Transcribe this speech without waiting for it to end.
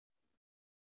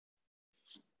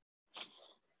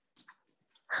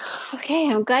Okay,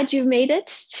 I'm glad you made it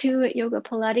to Yoga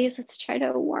Pilates. Let's try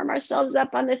to warm ourselves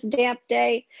up on this damp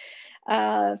day.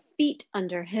 Feet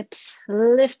under hips,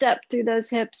 lift up through those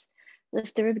hips,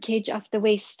 lift the rib cage off the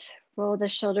waist, roll the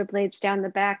shoulder blades down the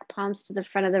back, palms to the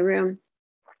front of the room.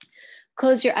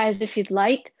 Close your eyes if you'd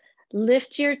like.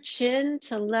 Lift your chin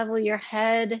to level your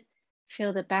head.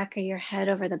 Feel the back of your head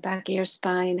over the back of your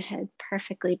spine, head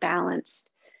perfectly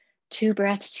balanced. 2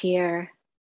 breaths here.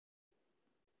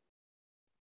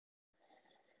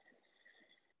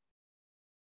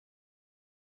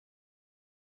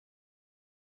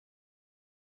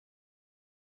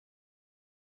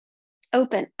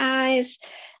 Open eyes.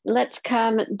 Let's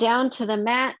come down to the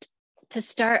mat to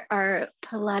start our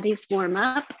Pilates warm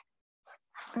up.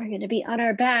 We're going to be on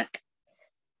our back,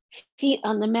 feet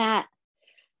on the mat.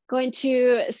 Going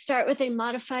to start with a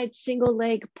modified single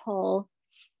leg pull.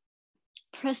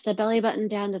 Press the belly button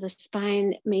down to the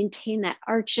spine, maintain that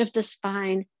arch of the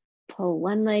spine, pull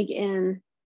one leg in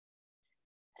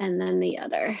and then the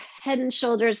other. Head and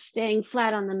shoulders staying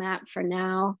flat on the mat for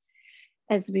now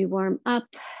as we warm up.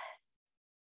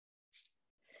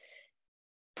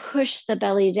 Push the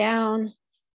belly down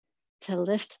to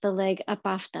lift the leg up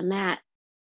off the mat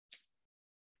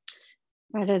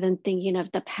rather than thinking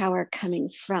of the power coming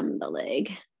from the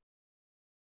leg.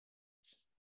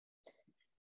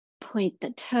 Point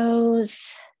the toes,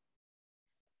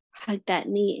 hug that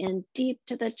knee in deep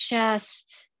to the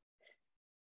chest.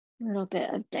 A little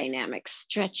bit of dynamic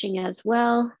stretching as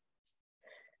well.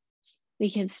 We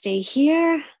can stay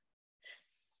here.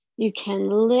 You can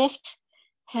lift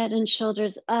head and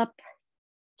shoulders up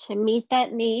to meet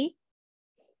that knee.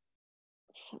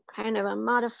 So kind of a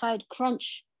modified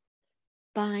crunch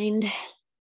bind.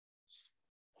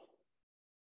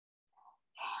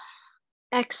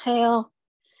 Exhale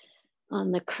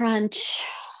on the crunch.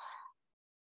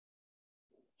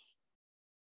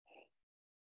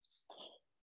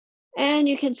 And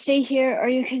you can stay here or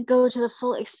you can go to the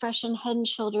full expression, head and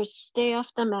shoulders stay off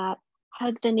the mat,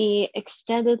 hug the knee,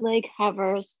 extended leg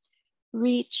hovers,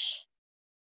 reach,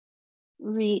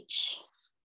 reach,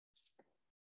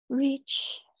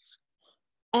 reach,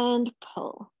 and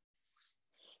pull.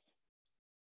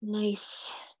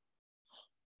 Nice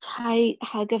tight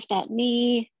hug of that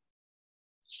knee.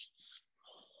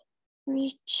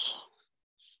 Reach.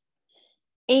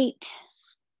 8,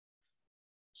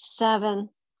 7,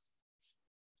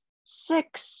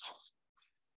 6,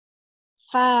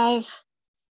 5,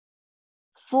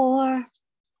 4,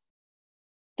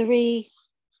 3,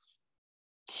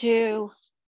 2,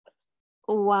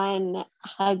 1.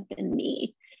 Hug the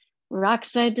knee. Rock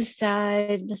side to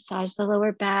side, massage the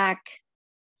lower back.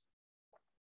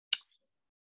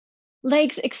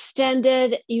 Legs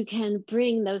extended, you can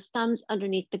bring those thumbs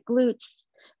underneath the glutes,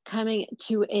 coming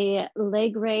to a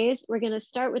leg raise. We're going to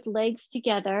start with legs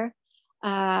together.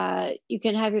 You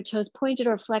can have your toes pointed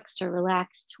or flexed or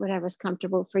relaxed, whatever's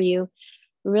comfortable for you.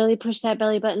 Really push that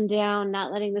belly button down,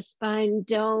 not letting the spine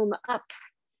dome up.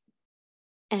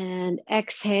 And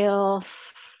exhale,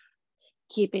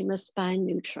 keeping the spine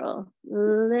neutral.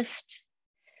 Lift,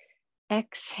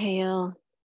 exhale.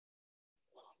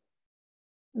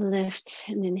 Lift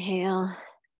and inhale,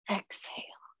 exhale.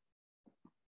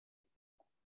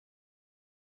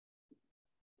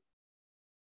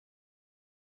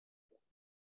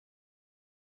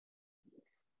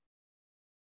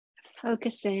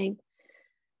 Focusing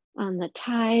on the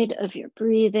tide of your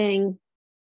breathing.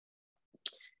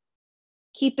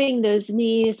 Keeping those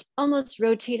knees almost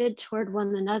rotated toward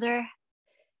one another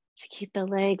to keep the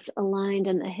legs aligned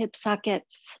in the hip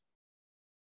sockets.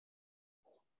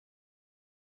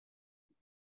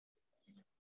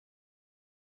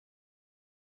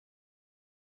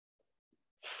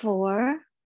 4,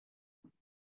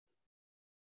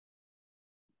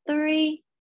 3,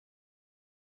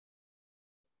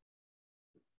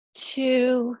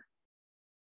 2,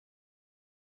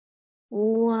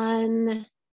 1.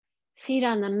 Feet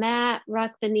on the mat,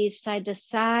 rock the knees side to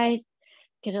side.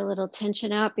 Get a little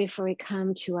tension out before we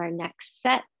come to our next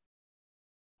set.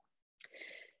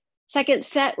 Second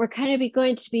set, we're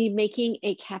going to be making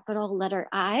a capital letter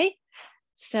I.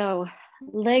 So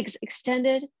legs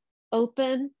extended,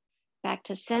 open, back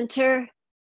to center,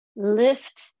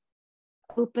 lift,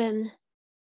 open,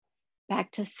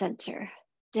 back to center,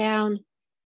 down,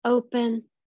 open,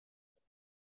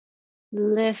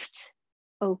 lift,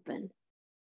 open,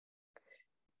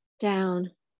 down,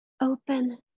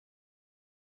 open,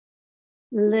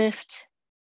 lift,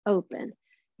 open.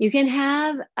 You can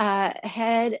have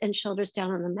head and shoulders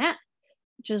down on the mat,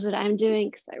 which is what I'm doing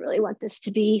because I really want this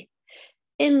to be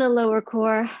in the lower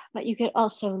core, but you could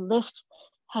also lift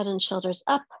head and shoulders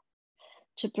up,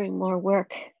 to bring more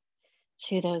work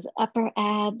to those upper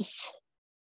abs.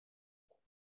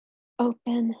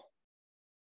 Open,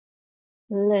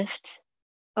 lift,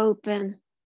 open,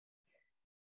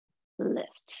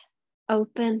 lift,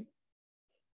 open,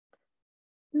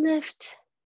 lift,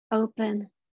 open,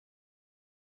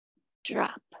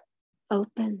 drop,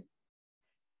 open,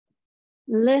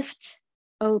 lift,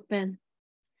 open,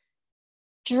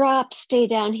 drop, stay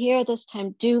down here. This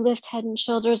time, do lift head and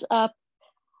shoulders up.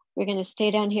 We're gonna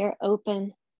stay down here,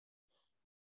 open,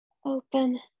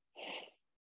 open,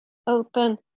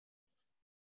 open,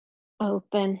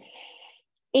 open.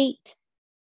 8,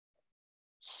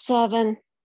 7,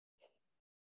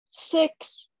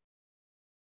 6,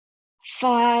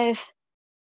 5,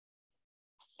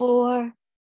 4,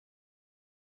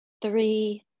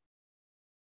 3,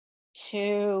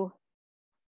 2,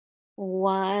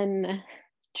 1.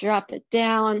 Drop it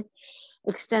down.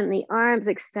 Extend the arms,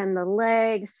 extend the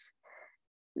legs.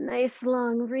 Nice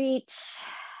long reach.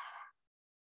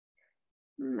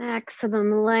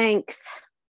 Maximum length.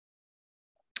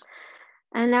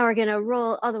 And now we're gonna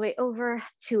roll all the way over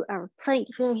to our plank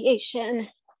variation.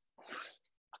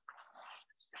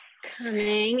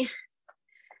 Coming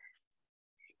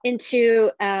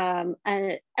into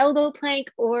an elbow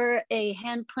plank or a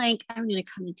hand plank. I'm gonna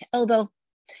come into elbow.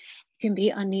 You can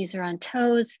be on knees or on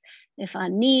toes. If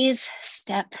on knees,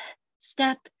 step,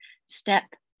 step, step,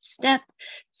 step.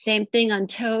 Same thing on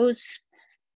toes.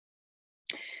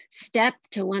 Step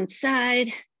to one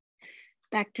side,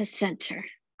 back to center.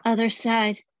 Other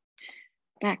side,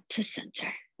 back to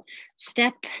center.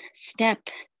 Step, step,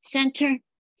 center.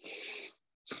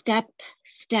 Step,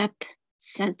 step,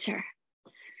 center.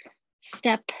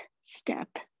 Step, step,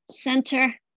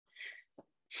 center.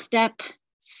 Step,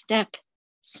 step,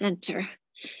 center.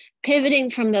 Pivoting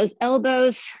from those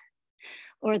elbows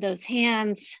or those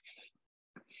hands.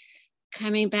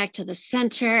 Coming back to the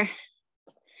center.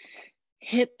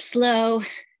 Hips low.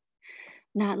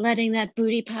 Not letting that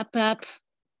booty pop up.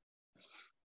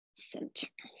 Center.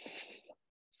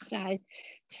 Side,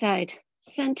 side,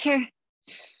 center.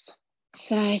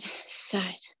 Side,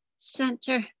 side,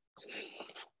 center.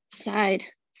 Side,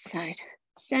 side,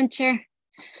 center.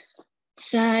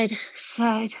 Side,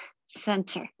 side,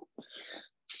 center.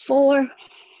 4,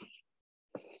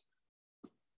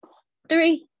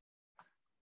 3,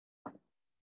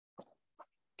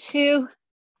 2,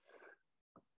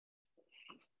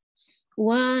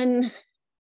 1.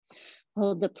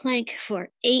 Hold the plank for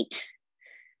 8,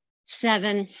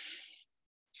 7,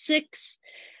 6,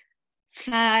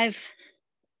 5,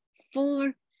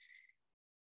 4,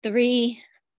 3,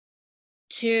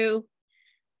 2,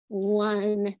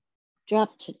 1.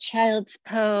 Drop to child's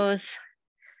pose.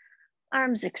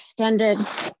 Arms extended.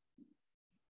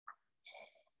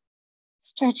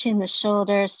 Stretching the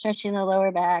shoulders, stretching the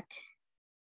lower back.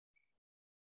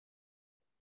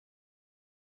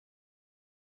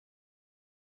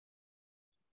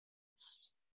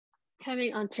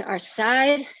 Coming onto our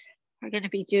side, we're going to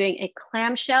be doing a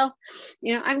clamshell.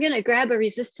 I'm going to grab a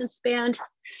resistance band.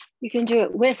 You can do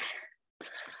it with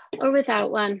or without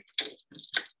one.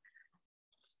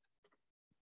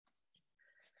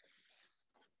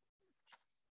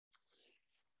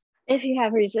 If you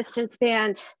have a resistance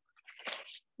band,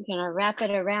 you're going to wrap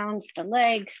it around the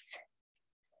legs.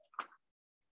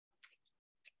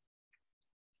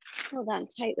 Hold on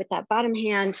tight with that bottom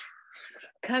hand.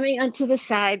 Coming onto the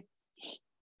side.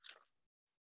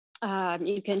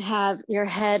 You can have your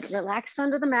head relaxed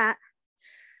under the mat.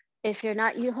 If you're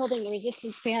not holding the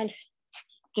resistance band, it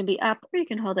can be up, or you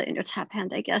can hold it in your top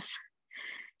hand, I guess.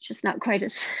 It's just not quite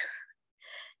as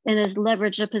in as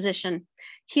leveraged a position.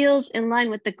 Heels in line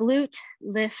with the glute,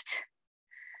 lift,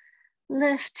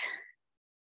 lift,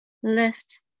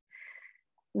 lift,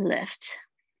 lift,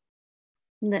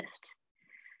 lift,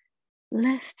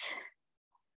 lift,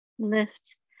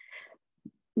 lift,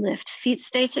 lift. Feet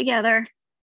stay together.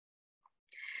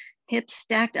 Hips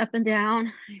stacked up and down.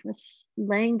 I was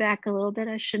laying back a little bit.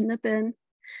 I shouldn't have been.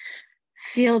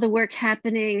 Feel the work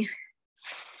happening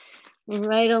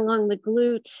right along the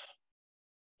glute.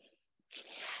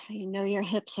 So you know your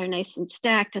hips are nice and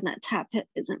stacked and that top hip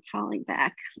isn't falling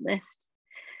back. Lift,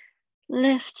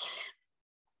 lift,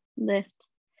 lift,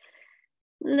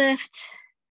 lift.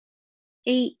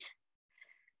 8,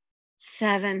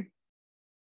 7,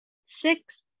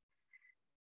 6,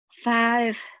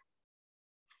 5,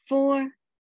 4,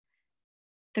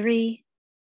 3,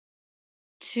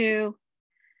 2,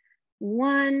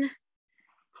 1.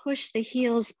 Push the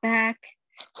heels back.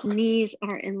 Knees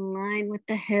are in line with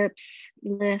the hips.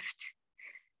 Lift,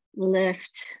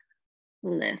 lift,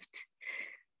 lift.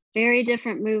 Very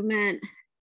different movement.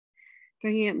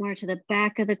 Bringing it more to the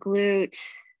back of the glute,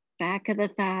 back of the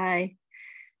thigh.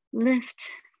 Lift,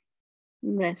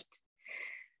 lift,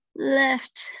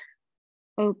 lift,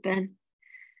 open,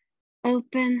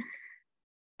 open,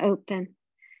 open,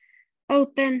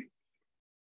 open.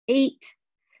 8,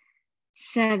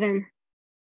 7,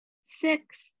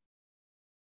 6,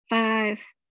 5,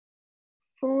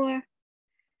 4,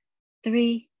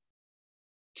 3,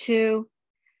 2,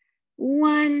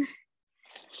 1.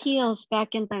 Heels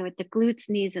back in line with the glutes,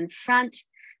 knees in front.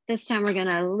 This time we're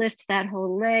gonna lift that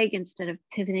whole leg instead of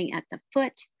pivoting at the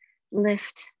foot.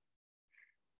 Lift,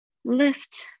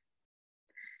 lift,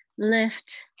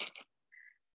 lift,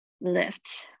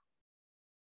 lift,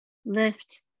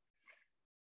 lift,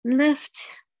 lift.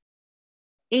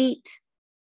 8,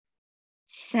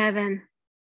 7,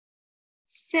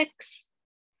 6,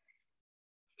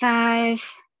 5,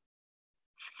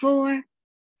 4,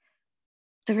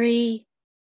 3,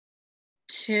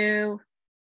 2,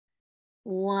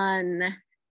 1,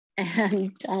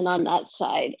 and done on that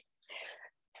side.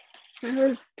 That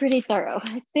was pretty thorough,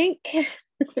 I think.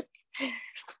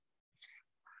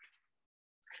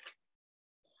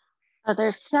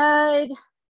 Other side,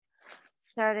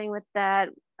 starting with that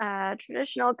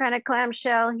traditional kind of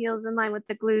clamshell, heels in line with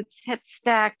the glutes, hips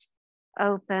stacked,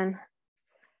 open,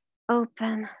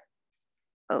 open,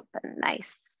 open,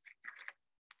 nice.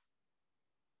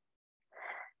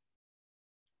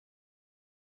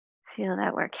 Feel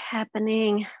that work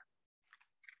happening.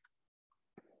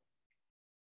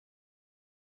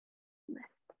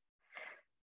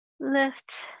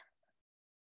 Lift,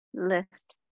 lift,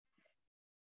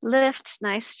 lift,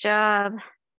 nice job.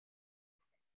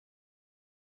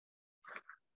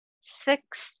 6,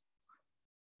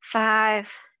 5,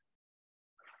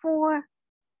 4,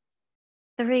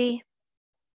 3,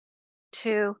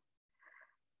 2,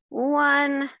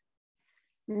 1.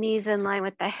 Knees in line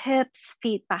with the hips,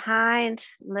 feet behind,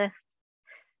 lift,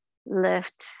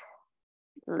 lift,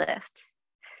 lift.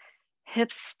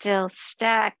 Hips still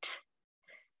stacked,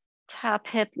 top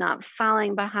hip not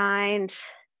falling behind.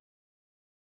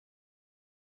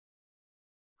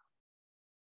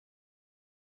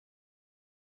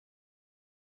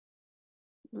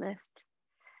 Lift,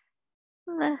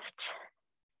 lift.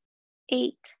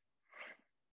 8,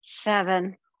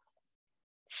 7,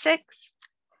 6,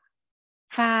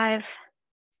 5,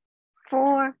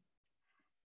 4,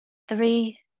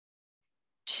 3,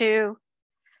 2,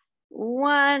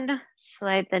 1.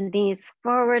 Slide the knees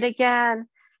forward again.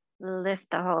 Lift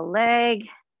the whole leg.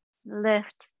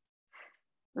 Lift,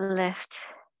 lift,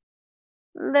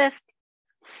 lift,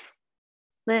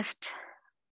 lift,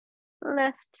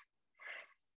 lift,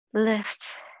 lift,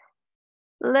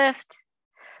 lift.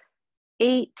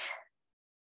 8,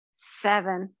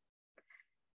 7,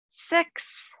 6,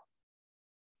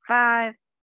 5,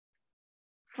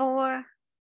 4,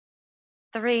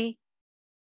 3,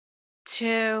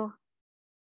 2,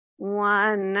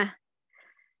 1.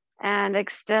 And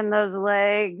extend those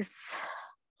legs.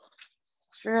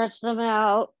 Stretch them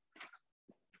out.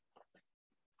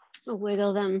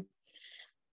 Wiggle them.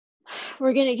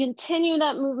 We're going to continue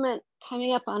that movement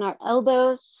coming up on our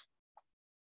elbows.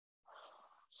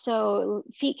 So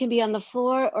feet can be on the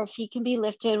floor or feet can be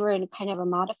lifted. We're in kind of a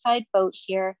modified boat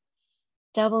here.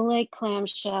 Double leg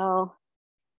clamshell.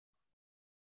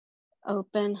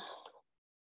 Open,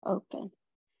 open,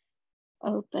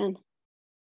 open,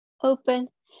 open.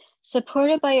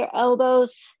 Supported by your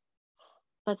elbows,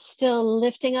 but still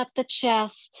lifting up the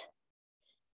chest.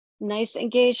 Nice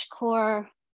engaged core.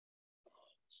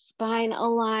 Spine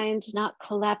aligned, not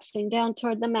collapsing down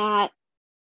toward the mat.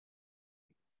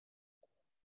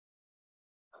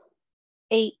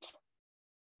 8,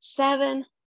 7,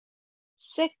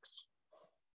 6,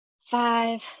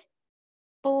 5,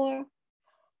 4,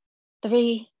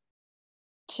 3,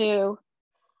 2,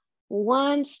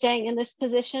 1. Staying in this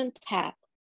position, tap,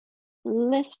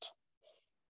 lift,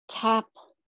 tap,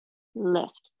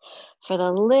 lift. For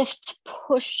the lift,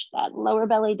 push that lower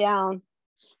belly down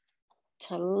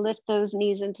to lift those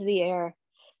knees into the air.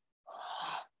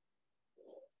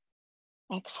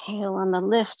 Exhale on the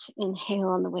lift, inhale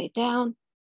on the way down.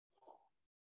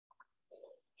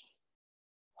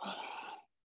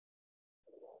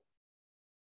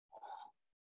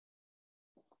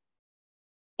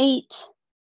 Eight,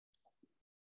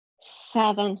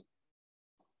 7,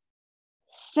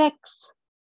 6,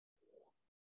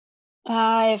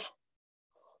 5,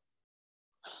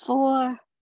 4,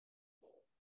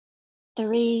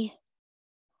 3,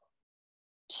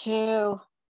 2,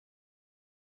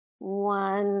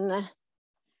 1.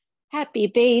 Happy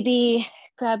baby.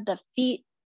 Grab the feet,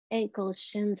 ankles,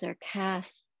 shins, or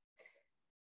calves.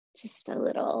 Just a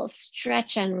little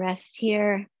stretch and rest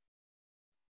here.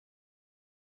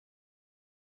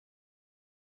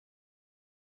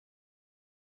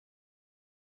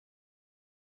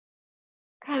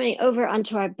 Coming over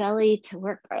onto our belly to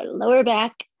work our lower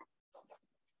back.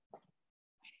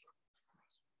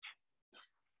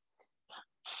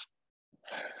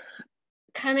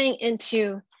 Coming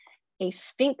into a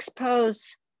Sphinx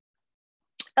pose,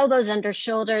 elbows under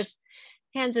shoulders,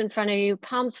 hands in front of you,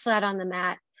 palms flat on the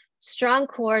mat. Strong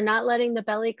core, not letting the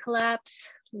belly collapse,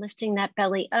 lifting that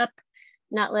belly up,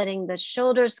 not letting the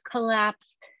shoulders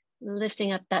collapse,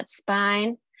 lifting up that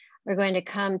spine. We're going to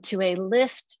come to a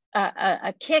lift,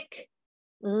 a kick,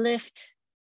 lift,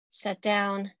 set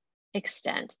down,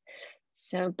 extend.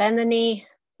 So bend the knee,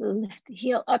 lift the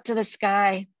heel up to the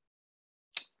sky,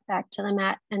 back to the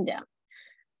mat and down.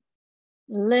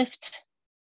 Lift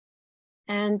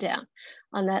and down.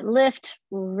 On that lift,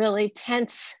 really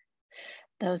tense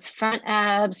those front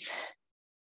abs.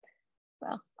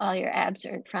 Well, all your abs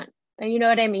are in front, but you know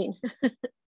what I mean.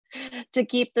 To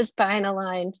keep the spine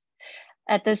aligned.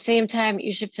 At the same time,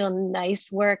 you should feel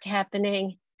nice work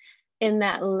happening in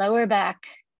that lower back.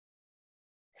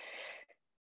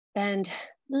 Bend,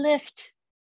 lift,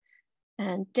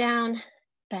 and down,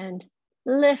 bend,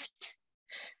 lift,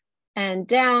 and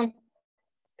down.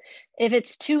 If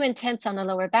it's too intense on the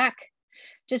lower back,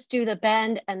 just do the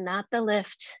bend and not the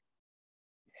lift.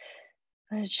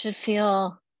 But it should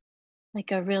feel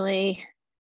like a really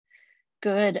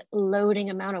good loading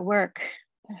amount of work,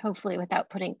 but hopefully without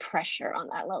putting pressure on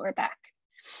that lower back.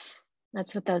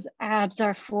 That's what those abs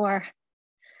are for,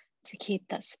 to keep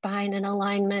the spine in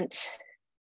alignment.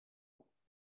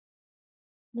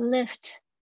 Lift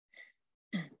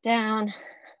and down,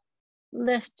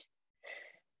 lift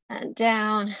and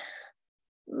down,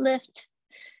 lift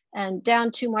and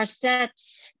down. 2 more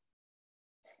sets.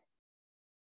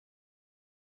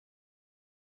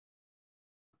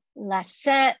 Last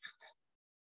set.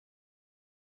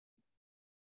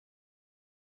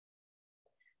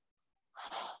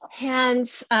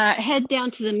 Hands, head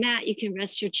down to the mat. You can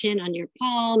rest your chin on your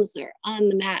palms or on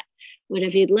the mat,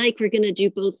 whatever you'd like. We're gonna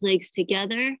do both legs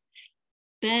together.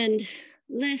 Bend,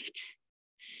 lift,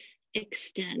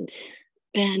 extend,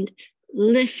 bend,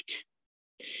 lift,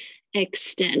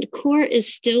 extend. Core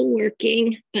is still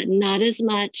working, but not as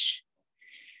much.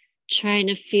 Trying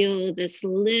to feel this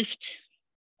lift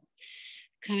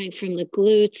coming from the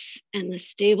glutes and the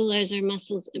stabilizer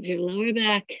muscles of your lower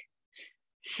back,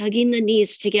 hugging the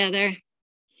knees together.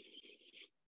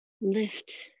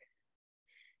 Lift,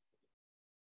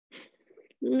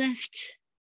 lift.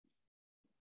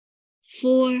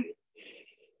 4,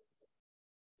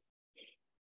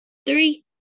 3,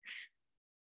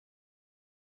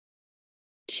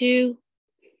 2,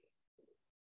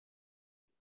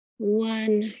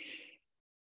 1.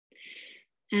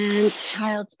 And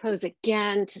child's pose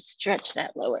again to stretch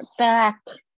that lower back.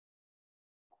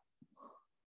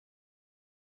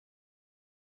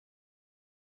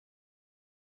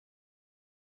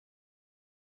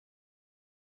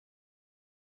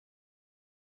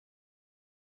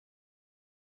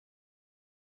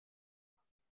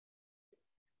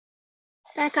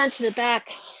 Back onto the back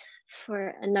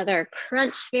for another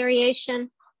crunch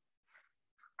variation.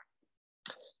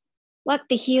 Walk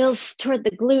the heels toward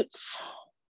the glutes,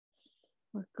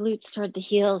 or glutes toward the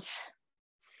heels.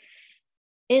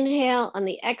 Inhale, on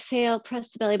the exhale,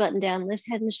 press the belly button down, lift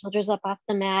head and shoulders up off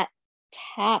the mat,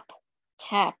 tap,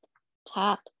 tap,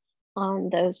 tap on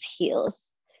those heels.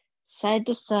 Side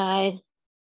to side,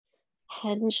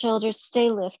 head and shoulders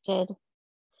stay lifted.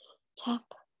 Tap,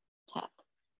 tap,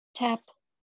 tap,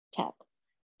 tap,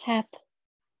 tap.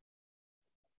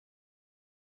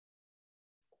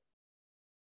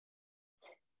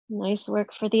 Nice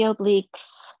work for the obliques.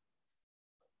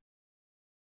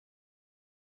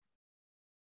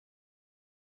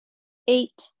 8,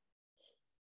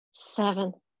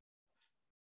 7,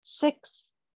 6,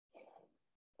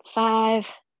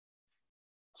 5,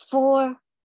 4,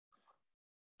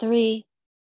 3,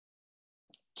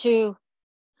 2,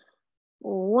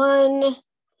 1.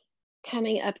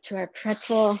 Coming up to our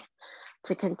pretzel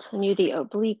to continue the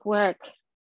oblique work.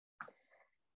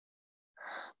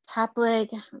 Top leg,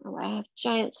 I don't know why I have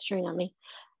giant string on me.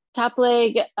 Top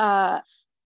leg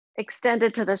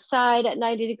extended to the side at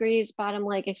 90 degrees, bottom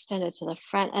leg extended to the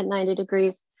front at 90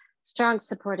 degrees. Strong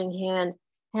supporting hand,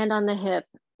 hand on the hip,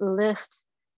 lift,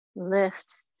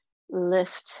 lift,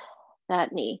 lift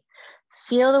that knee.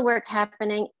 Feel the work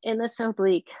happening in this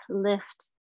oblique. Lift,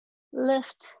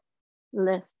 lift,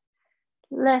 lift,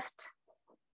 lift.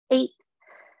 8,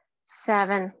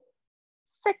 7,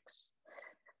 6,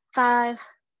 5,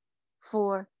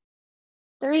 4,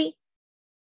 3,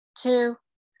 2,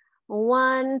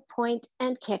 1. Point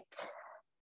and kick,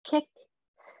 kick,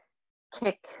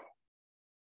 kick,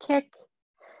 kick,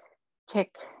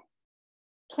 kick,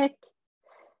 kick.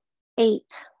 8,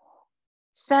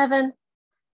 7,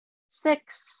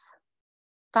 6,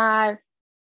 5,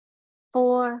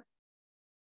 4,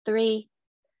 3,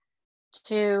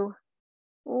 2,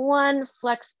 1.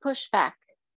 Flex, push back,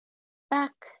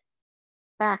 back,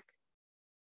 back,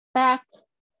 back.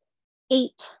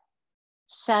 8,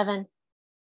 7,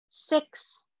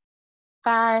 6,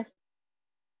 5,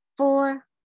 4,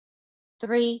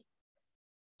 3,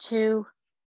 2,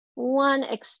 1.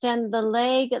 Extend the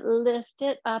leg, lift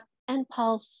it up and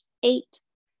pulse. 8,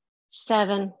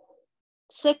 7,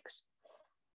 6,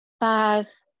 5,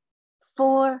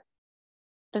 4,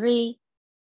 3,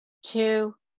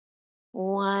 2,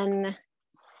 1.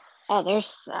 Other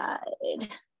side.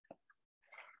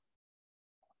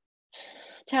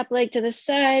 Top leg to the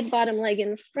side, bottom leg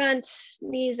in front,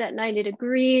 knees at 90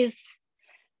 degrees.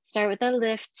 Start with a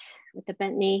lift with the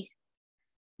bent knee.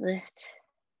 Lift,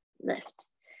 lift,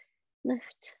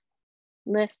 lift,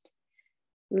 lift,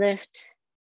 lift,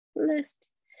 lift.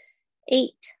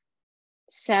 8,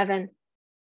 7,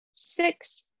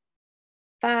 6,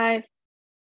 5,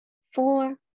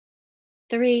 4,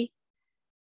 3,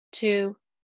 2,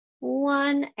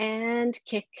 1. And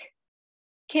kick,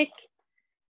 kick,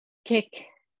 kick,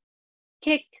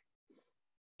 kick.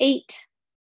 8,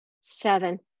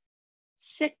 7,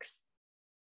 6,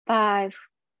 5,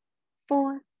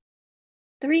 4,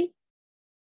 3,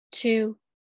 2,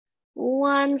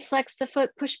 1. Flex the foot,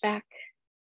 push back,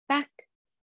 back,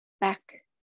 back,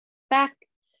 back.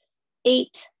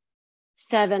 8,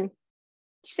 7,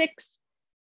 6,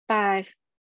 5,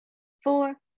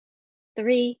 4,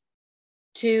 3,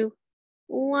 2,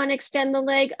 1. Extend the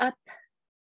leg up,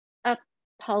 up,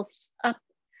 pulse, up,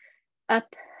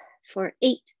 up for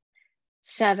 8,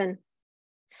 7,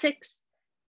 6,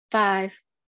 5,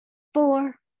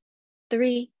 4,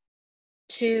 3,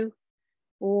 2,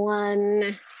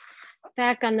 1.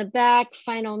 Back on the back,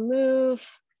 final move.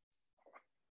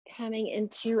 Coming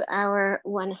into our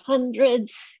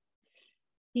 100s.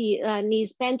 The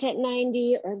knees bent at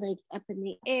 90 or legs up in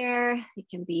the air. You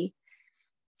can be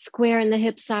square in the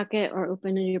hip socket or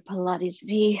open in your Pilates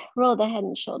V. Roll the head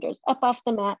and shoulders up off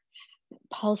the mat.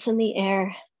 Pulse in the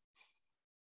air.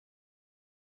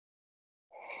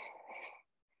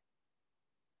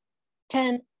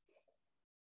 10,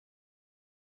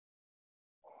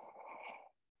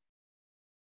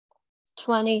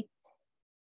 20,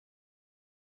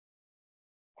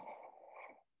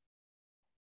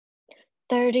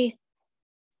 30,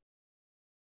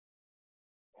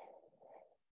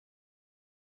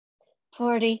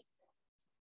 40,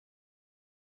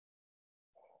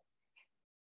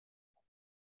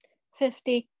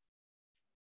 50,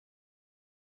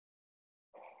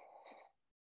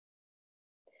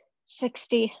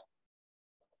 60,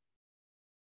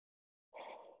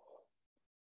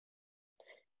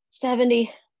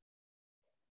 70,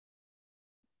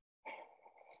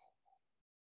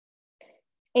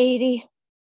 80,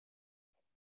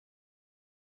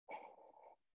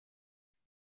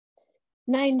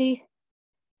 90,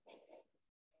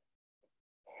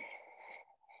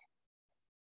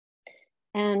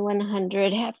 and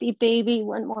 100. Happy baby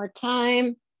one more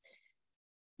time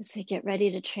as we get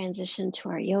ready to transition to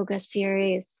our yoga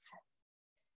series.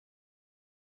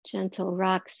 Gentle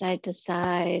rock side to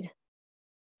side.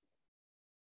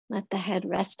 Let the head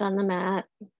rest on the mat.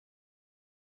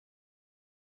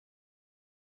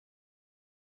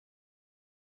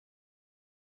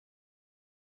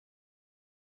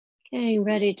 Getting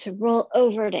ready to roll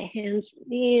over to hands and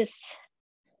knees.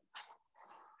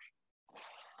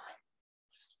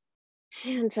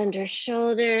 Hands under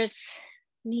shoulders,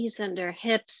 knees under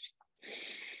hips.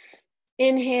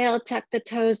 Inhale, tuck the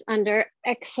toes under.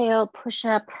 Exhale, push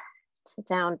up to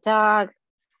down dog.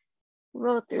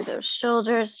 Roll through those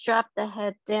shoulders, drop the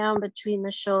head down between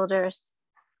the shoulders.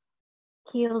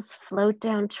 Heels float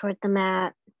down toward the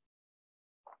mat.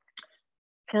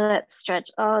 Feel that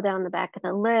stretch all down the back of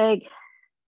the leg.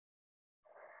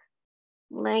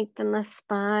 Lengthen the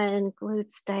spine,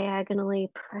 glutes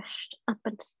diagonally pushed up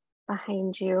and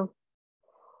behind you.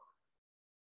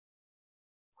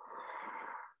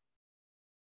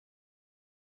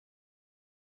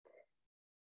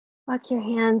 Walk your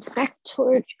hands back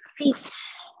towards your feet.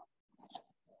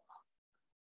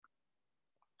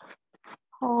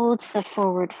 Hold the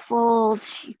forward fold.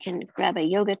 You can grab a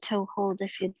yoga toe hold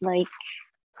if you'd like.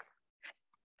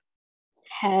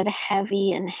 Head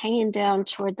heavy and hanging down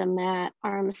toward the mat,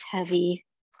 arms heavy.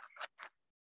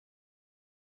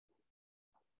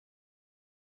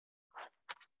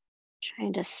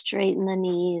 Trying to straighten the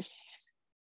knees.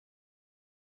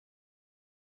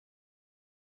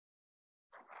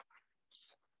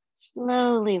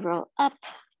 Slowly roll up,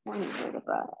 one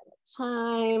vertebra at a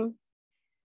time.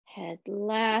 Head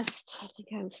last. I think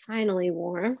I'm finally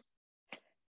warm.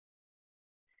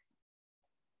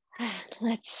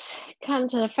 Let's come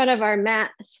to the front of our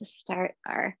mat to start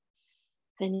our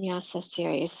vinyasa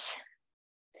series.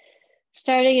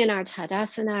 Starting in our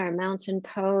Tadasana, our mountain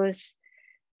pose,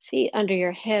 feet under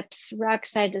your hips, rock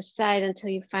side to side until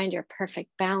you find your perfect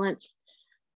balance.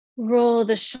 Roll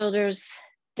the shoulders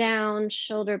down,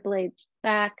 shoulder blades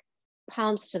back,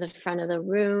 palms to the front of the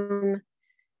room.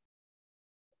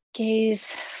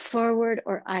 Gaze forward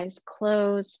or eyes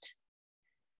closed.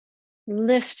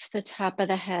 Lift the top of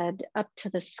the head up to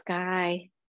the sky.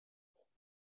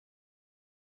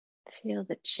 Feel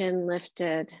the chin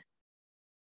lifted.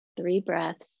 3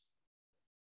 breaths.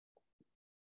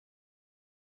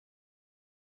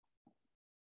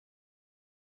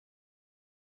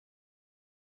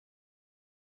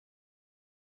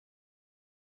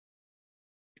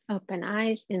 Open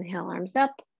eyes, inhale, arms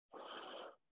up.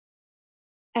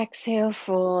 Exhale,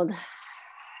 fold.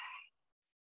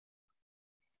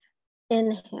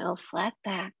 Inhale, flat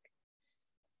back.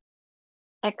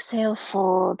 Exhale,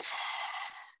 fold.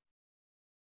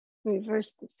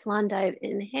 Reverse the swan dive.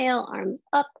 Inhale, arms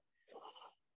up.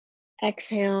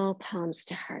 Exhale, palms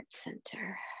to heart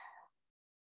center.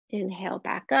 Inhale,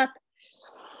 back up.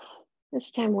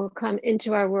 This time we'll come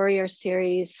into our warrior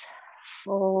series.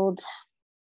 Fold.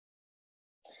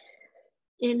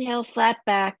 Inhale, flat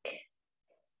back.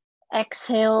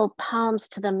 Exhale, palms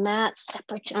to the mat. Step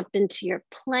or jump into your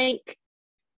plank.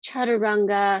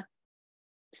 Chaturanga.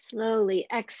 Slowly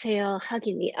exhale,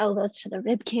 hugging the elbows to the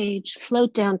rib cage.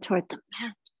 Float down toward the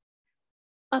mat.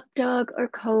 Up dog or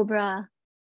cobra.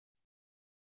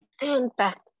 And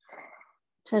back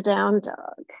to down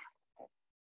dog.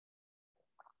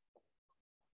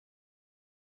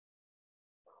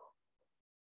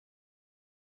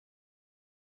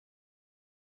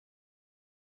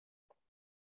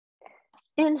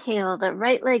 Inhale, the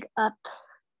right leg up.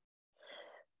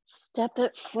 Step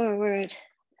it forward.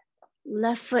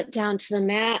 Left foot down to the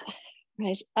mat.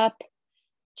 Rise up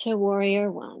to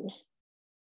warrior 1.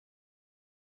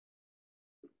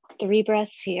 3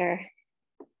 breaths here.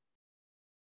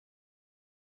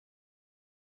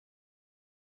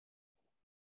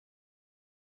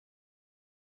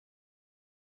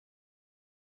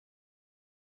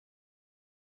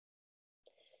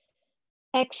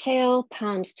 Exhale,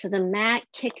 palms to the mat.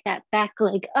 Kick that back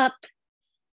leg up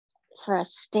for a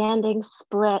standing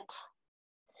split.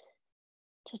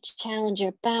 To challenge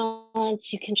your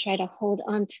balance, you can try to hold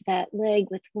onto that leg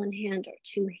with 1 hand or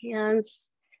 2 hands.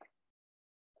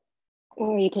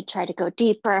 Or you could try to go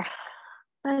deeper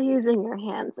by using your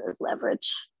hands as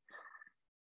leverage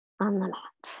on the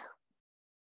mat.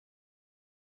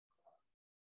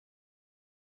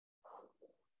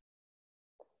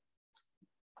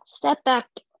 Step back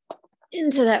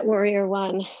into that warrior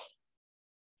 1.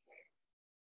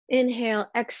 Inhale,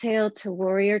 exhale to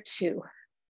warrior 2.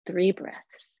 3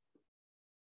 breaths.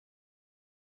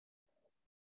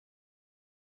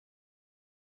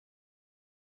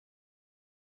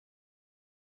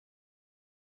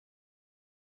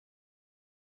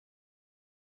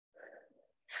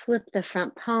 Flip the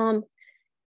front palm.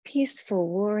 Peaceful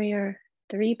warrior.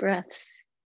 3 breaths.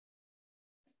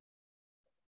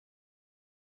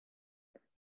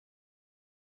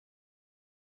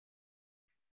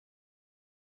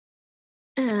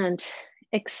 And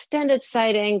extended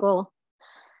side angle.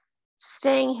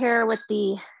 Staying here with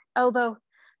the elbow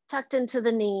tucked into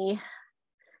the knee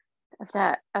of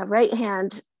that right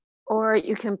hand, or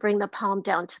you can bring the palm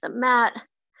down to the mat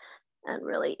and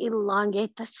really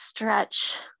elongate the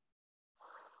stretch.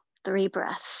 3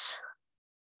 breaths.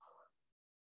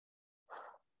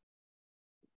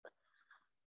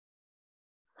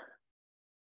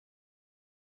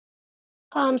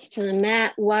 Palms to the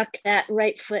mat, walk that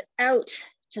right foot out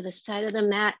to the side of the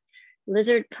mat.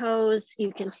 Lizard pose,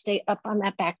 you can stay up on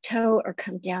that back toe or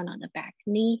come down on the back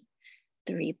knee.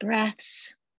 3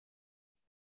 breaths.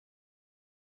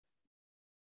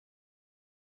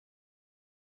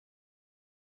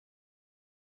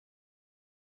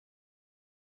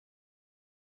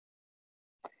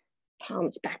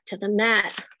 Palms back to the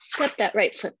mat. Step that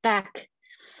right foot back.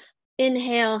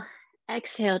 Inhale,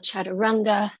 exhale,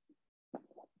 chaturanga.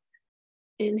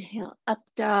 Inhale, up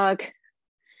dog.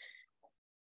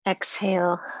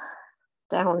 Exhale,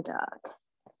 down dog.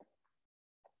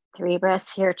 3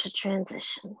 breaths here to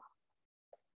transition.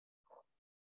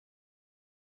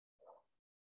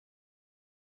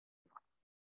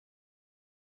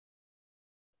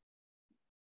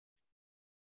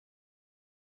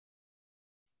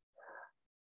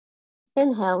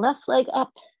 Inhale, left leg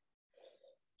up.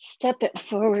 Step it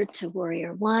forward to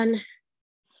warrior one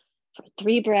for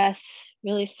 3 breaths,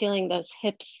 really feeling those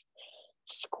hips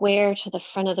square to the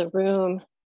front of the room.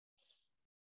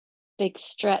 Big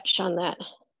stretch on that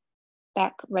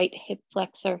back right hip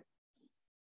flexor.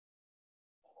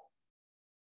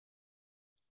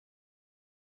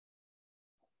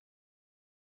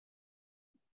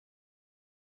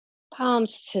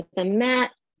 Palms to the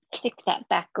mat, kick that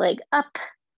back leg up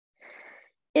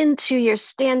into your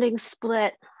standing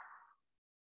split.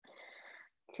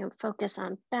 You can focus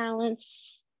on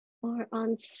balance or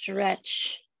on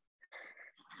stretch.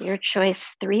 Your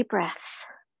choice, 3 breaths.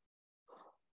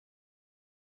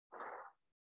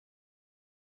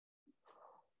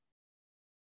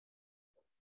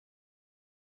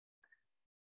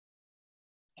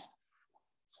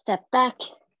 Step back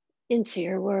into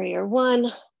your warrior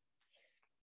one.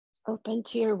 Open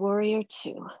to your warrior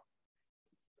two.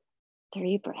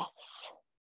 3 breaths.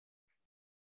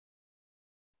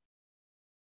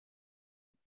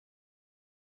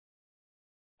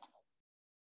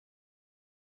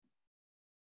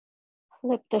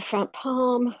 Flip the front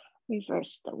palm,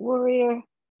 reverse the warrior.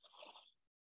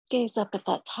 Gaze up at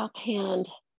that top hand.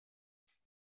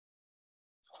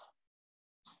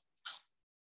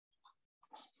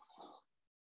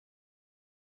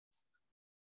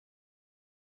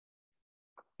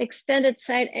 Extended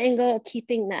side angle,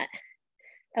 keeping that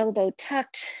elbow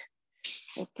tucked.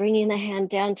 We're bringing the hand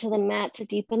down to the mat to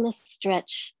deepen the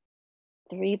stretch.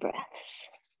 3 breaths.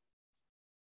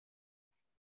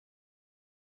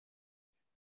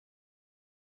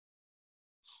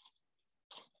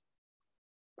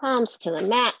 Palms to the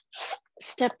mat.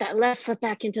 Step that left foot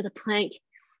back into the plank.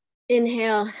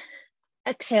 Inhale,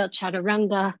 exhale,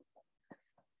 chaturanga.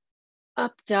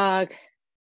 Up dog,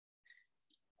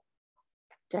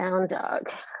 down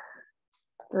dog.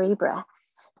 3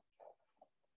 breaths.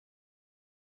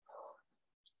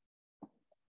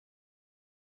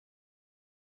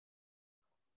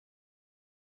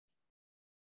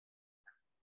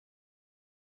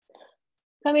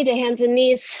 Coming to hands and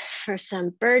knees for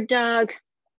some bird dog.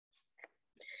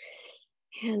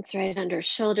 Hands right under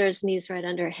shoulders, knees right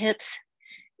under hips.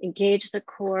 Engage the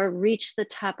core, reach the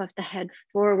top of the head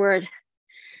forward.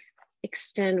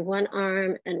 Extend one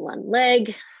arm and one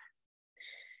leg.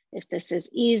 If this is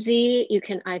easy, you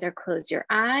can either close your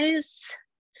eyes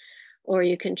or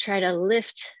you can try to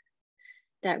lift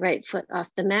that right foot off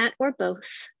the mat, or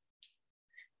both.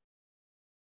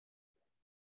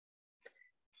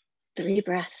 3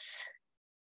 breaths.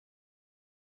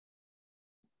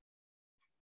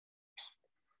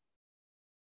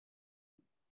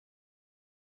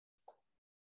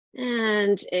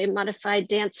 And a modified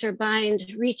dancer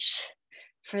bind, reach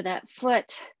for that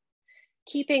foot,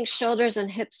 keeping shoulders and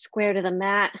hips square to the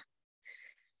mat.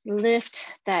 Lift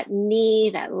that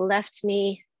knee, that left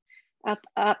knee, up,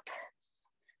 up.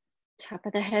 Top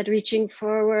of the head reaching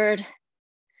forward.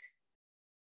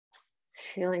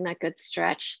 Feeling that good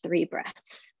stretch, 3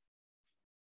 breaths.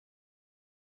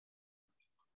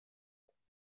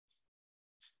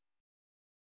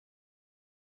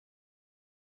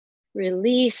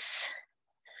 Release.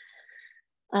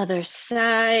 Other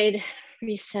side,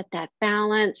 reset that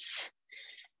balance.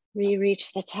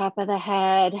 Re-reach the top of the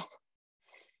head.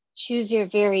 Choose your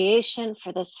variation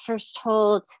for this first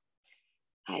hold.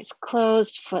 Eyes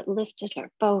closed, foot lifted, or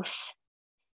both.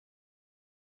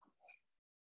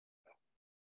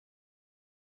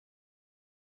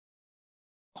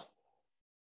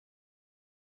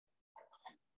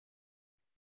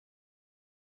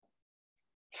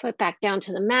 Foot back down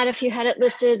to the mat if you had it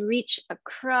lifted. Reach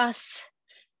across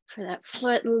for that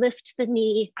foot, lift the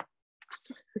knee.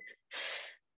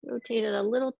 Rotate it a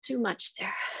little too much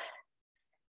there.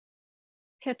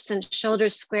 Hips and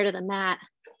shoulders square to the mat.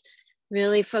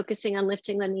 Really focusing on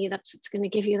lifting the knee. That's what's going to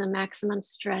give you the maximum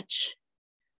stretch.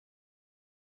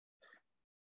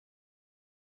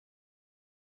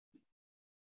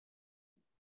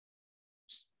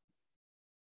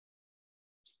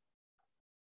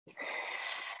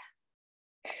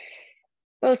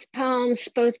 Both palms,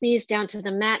 both knees down to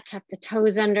the mat, tuck the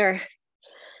toes under.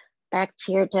 Back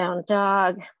to your down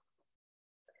dog.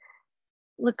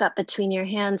 Look up between your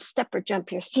hands, step or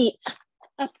jump your feet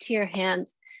up to your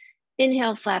hands.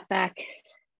 Inhale, flat back.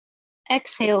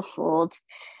 Exhale, fold.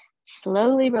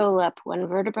 Slowly roll up, one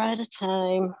vertebra at a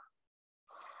time.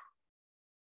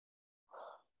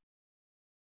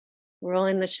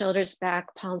 Rolling the shoulders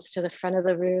back, palms to the front of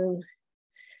the room.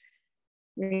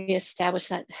 Reestablish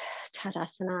that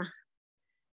Tadasana.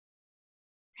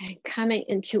 And coming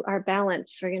into our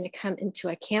balance, we're going to come into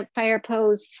a campfire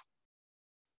pose.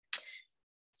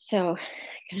 So you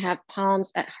can have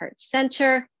palms at heart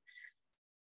center.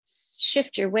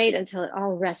 Shift your weight until it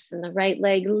all rests in the right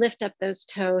leg. Lift up those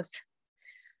toes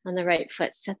on the right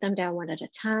foot. Set them down one at a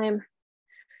time.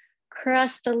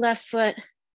 Cross the left foot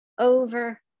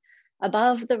over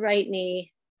above the right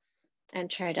knee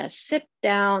and try to sit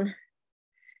down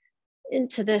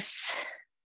into this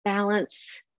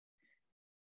balance,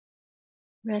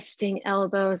 resting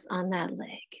elbows on that leg.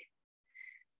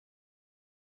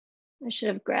 I should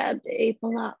have grabbed a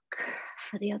block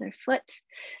for the other foot.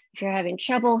 If you're having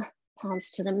trouble, palms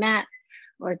to the mat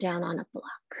or down on a block.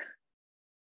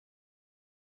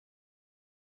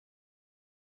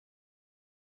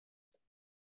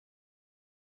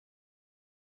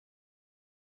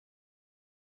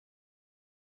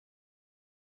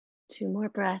 Two more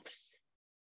breaths.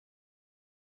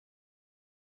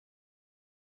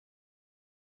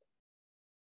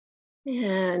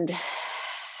 And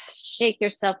shake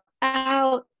yourself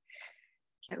out.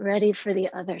 Get ready for the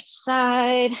other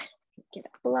side. Get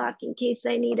a block in case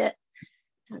I need it.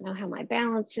 Don't know how my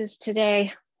balance is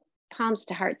today. Palms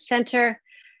to heart center.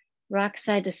 Rock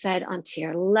side to side onto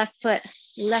your left foot,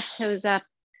 left toes up.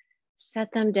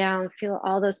 Set them down. Feel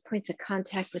all those points of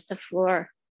contact with the floor.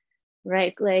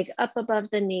 Right leg up above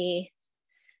the knee.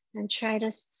 And try to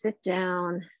sit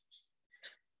down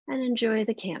and enjoy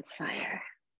the campfire.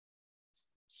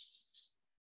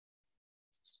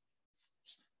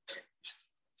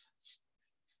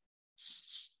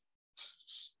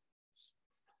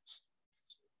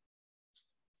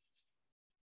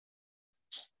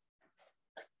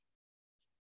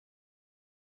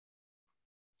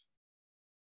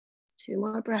 Two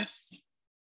more breaths.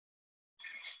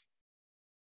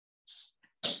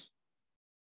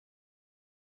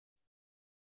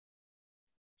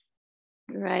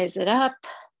 Rise it up.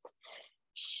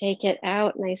 Shake it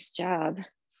out. Nice job.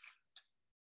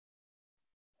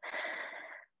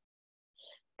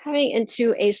 Coming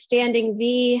into a standing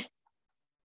V.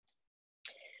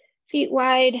 Feet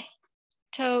wide,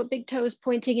 big toes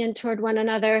pointing in toward one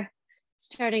another,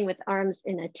 starting with arms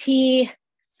in a T.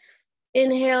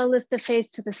 Inhale, lift the face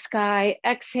to the sky.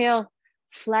 Exhale,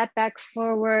 flat back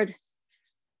forward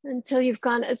until you've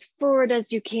gone as forward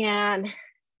as you can.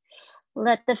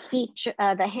 Let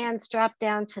the hands drop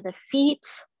down to the feet.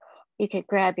 You could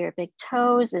grab your big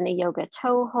toes in a yoga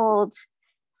toe hold.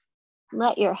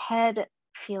 Let your head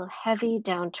feel heavy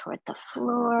down toward the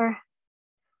floor.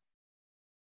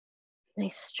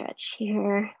 Nice stretch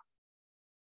here.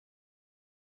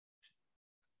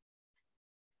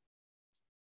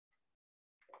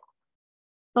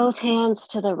 Both hands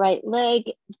to the right leg,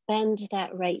 bend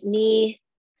that right knee.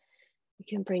 You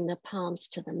can bring the palms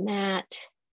to the mat.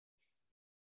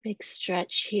 Big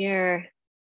stretch here.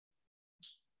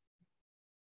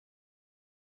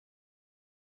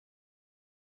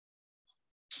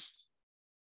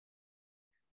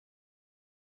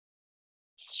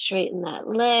 Straighten that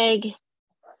leg.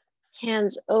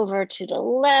 Hands over to the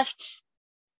left.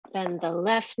 Bend the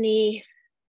left knee.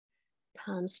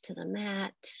 Palms to the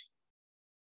mat.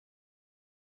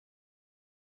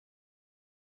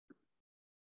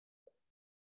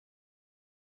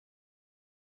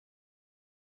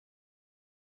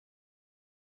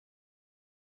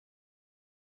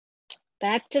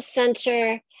 Back to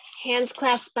center. Hands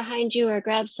clasped behind you or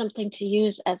grab something to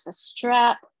use as a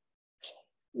strap.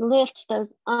 Lift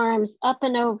those arms up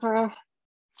and over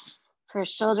for a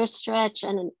shoulder stretch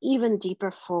and an even deeper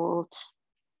fold.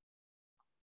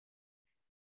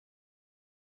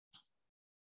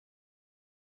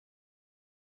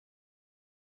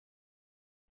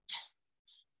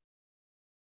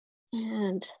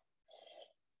 And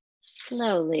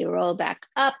slowly roll back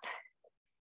up,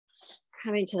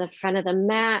 coming to the front of the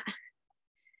mat.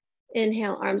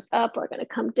 Inhale, arms up. We're gonna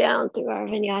come down through our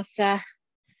vinyasa.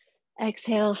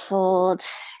 Exhale, fold.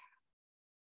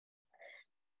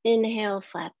 Inhale,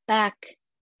 flat back.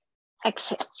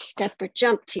 Exhale, step or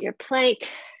jump to your plank.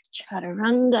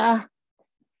 Chaturanga.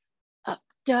 Up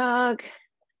dog.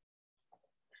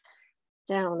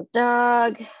 Down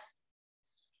dog.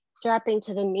 Dropping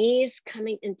to the knees,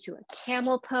 coming into a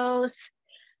camel pose.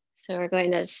 So we're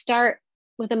going to start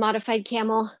with a modified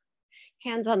camel,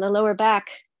 hands on the lower back,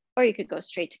 or you could go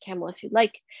straight to camel if you'd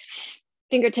like.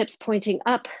 Fingertips pointing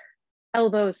up,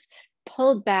 elbows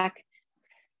pulled back.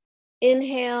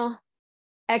 Inhale,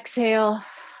 exhale,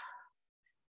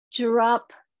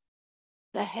 drop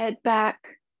the head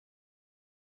back.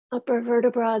 Upper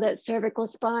vertebra, that cervical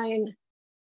spine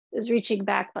is reaching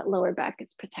back, but lower back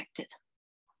is protected.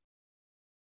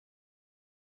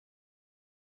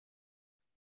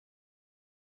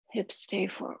 Hips stay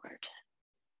forward.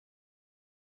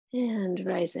 And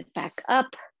rise it back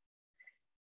up.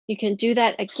 You can do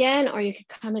that again, or you can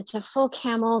come into full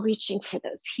camel, reaching for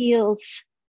those heels,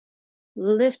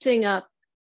 lifting up,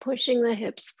 pushing the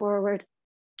hips forward,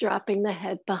 dropping the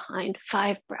head behind.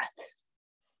 5 breaths.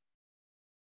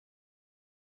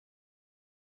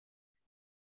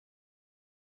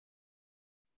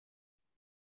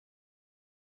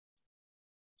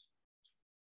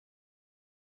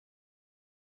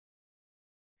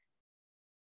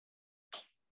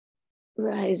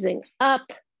 Rising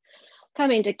up,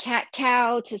 coming to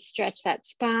cat-cow to stretch that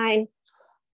spine.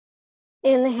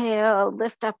 Inhale,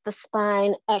 lift up the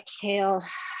spine. Exhale,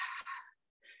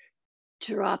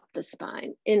 drop the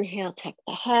spine. Inhale, tuck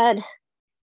the head.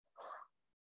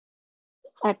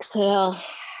 Exhale,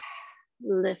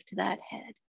 lift that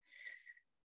head.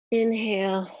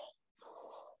 Inhale.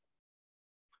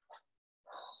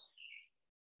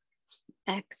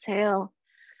 Exhale.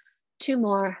 2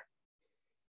 more.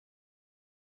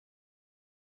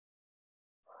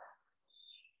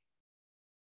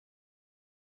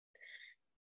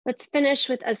 Let's finish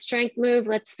with a strength move.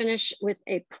 Let's finish with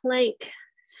a plank,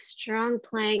 strong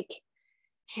plank,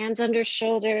 hands under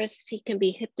shoulders. Feet can be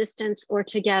hip distance or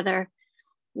together.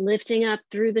 Lifting up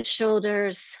through the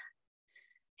shoulders,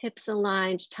 hips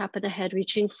aligned, top of the head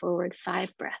reaching forward.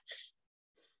 5 breaths.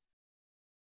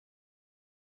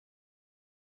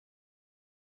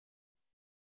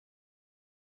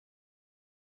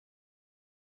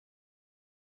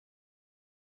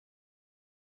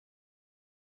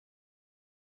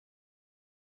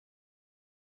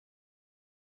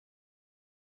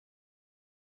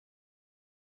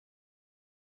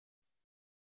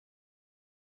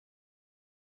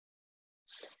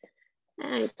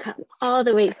 And come all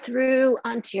the way through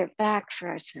onto your back for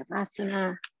our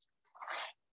Savasana.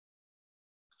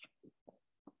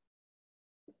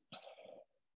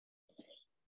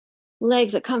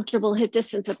 Legs at comfortable hip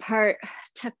distance apart.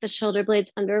 Tuck the shoulder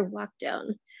blades under, walk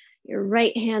down your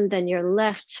right hand, then your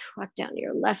left. Walk down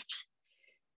your left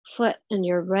foot and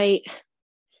your right.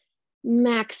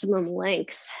 Maximum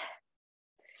length.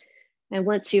 And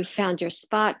once you've found your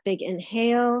spot, big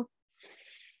inhale.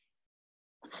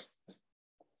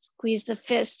 Squeeze the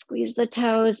fists, squeeze the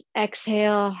toes.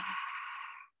 Exhale.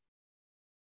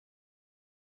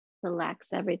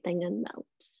 Relax everything and melt.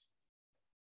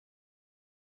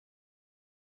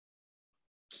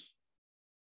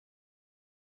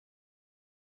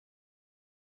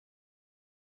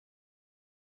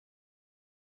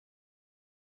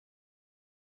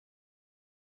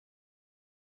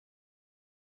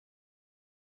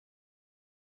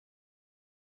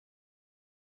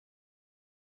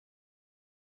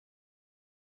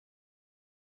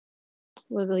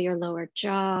 Wiggle your lower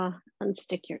jaw,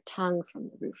 unstick your tongue from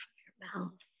the roof of your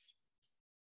mouth.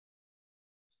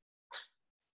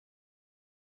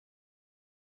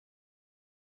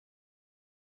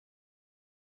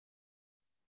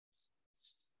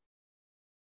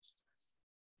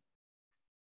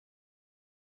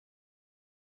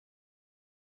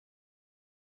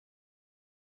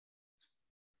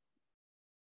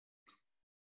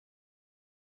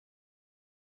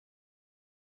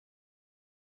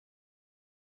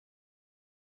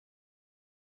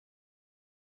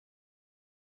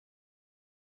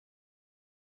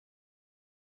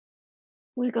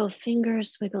 Wiggle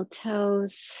fingers, wiggle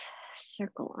toes,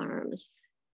 circle arms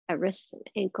at wrists and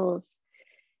ankles.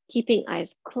 Keeping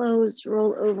eyes closed,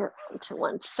 roll over onto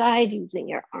one side using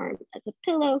your arm as a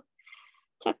pillow.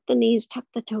 Tuck the knees, tuck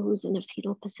the toes in a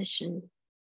fetal position.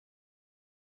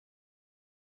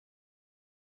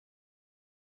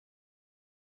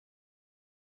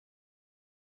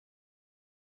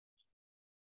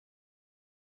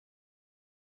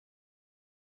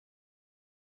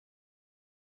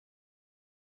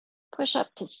 Push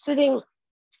up to sitting.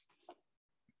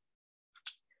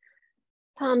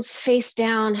 Palms face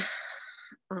down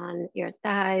on your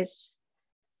thighs.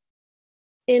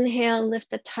 Inhale,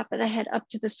 lift the top of the head up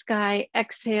to the sky.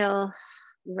 Exhale,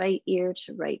 right ear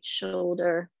to right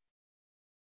shoulder.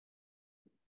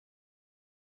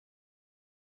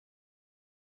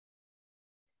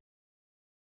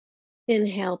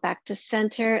 Inhale, back to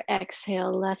center.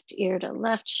 Exhale, left ear to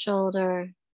left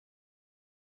shoulder.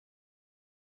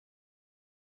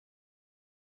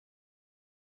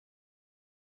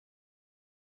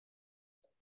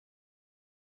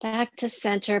 Back to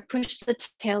center, push the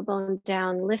tailbone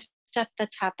down, lift up the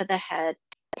top of the head,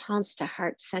 palms to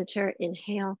heart center.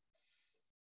 Inhale.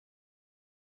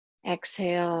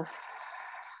 Exhale.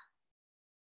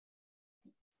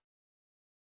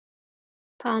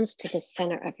 Palms to the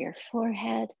center of your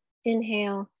forehead.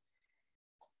 Inhale.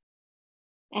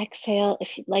 Exhale.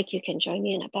 If you'd like, you can join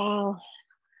me in a bow.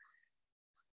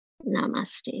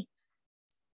 Namaste.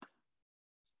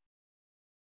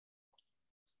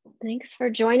 Thanks for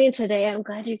joining today. I'm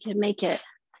glad you could make it.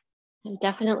 I'm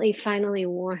definitely finally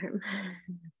warm.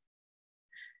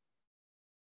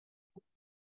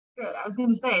 Good. I was going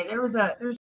to say there's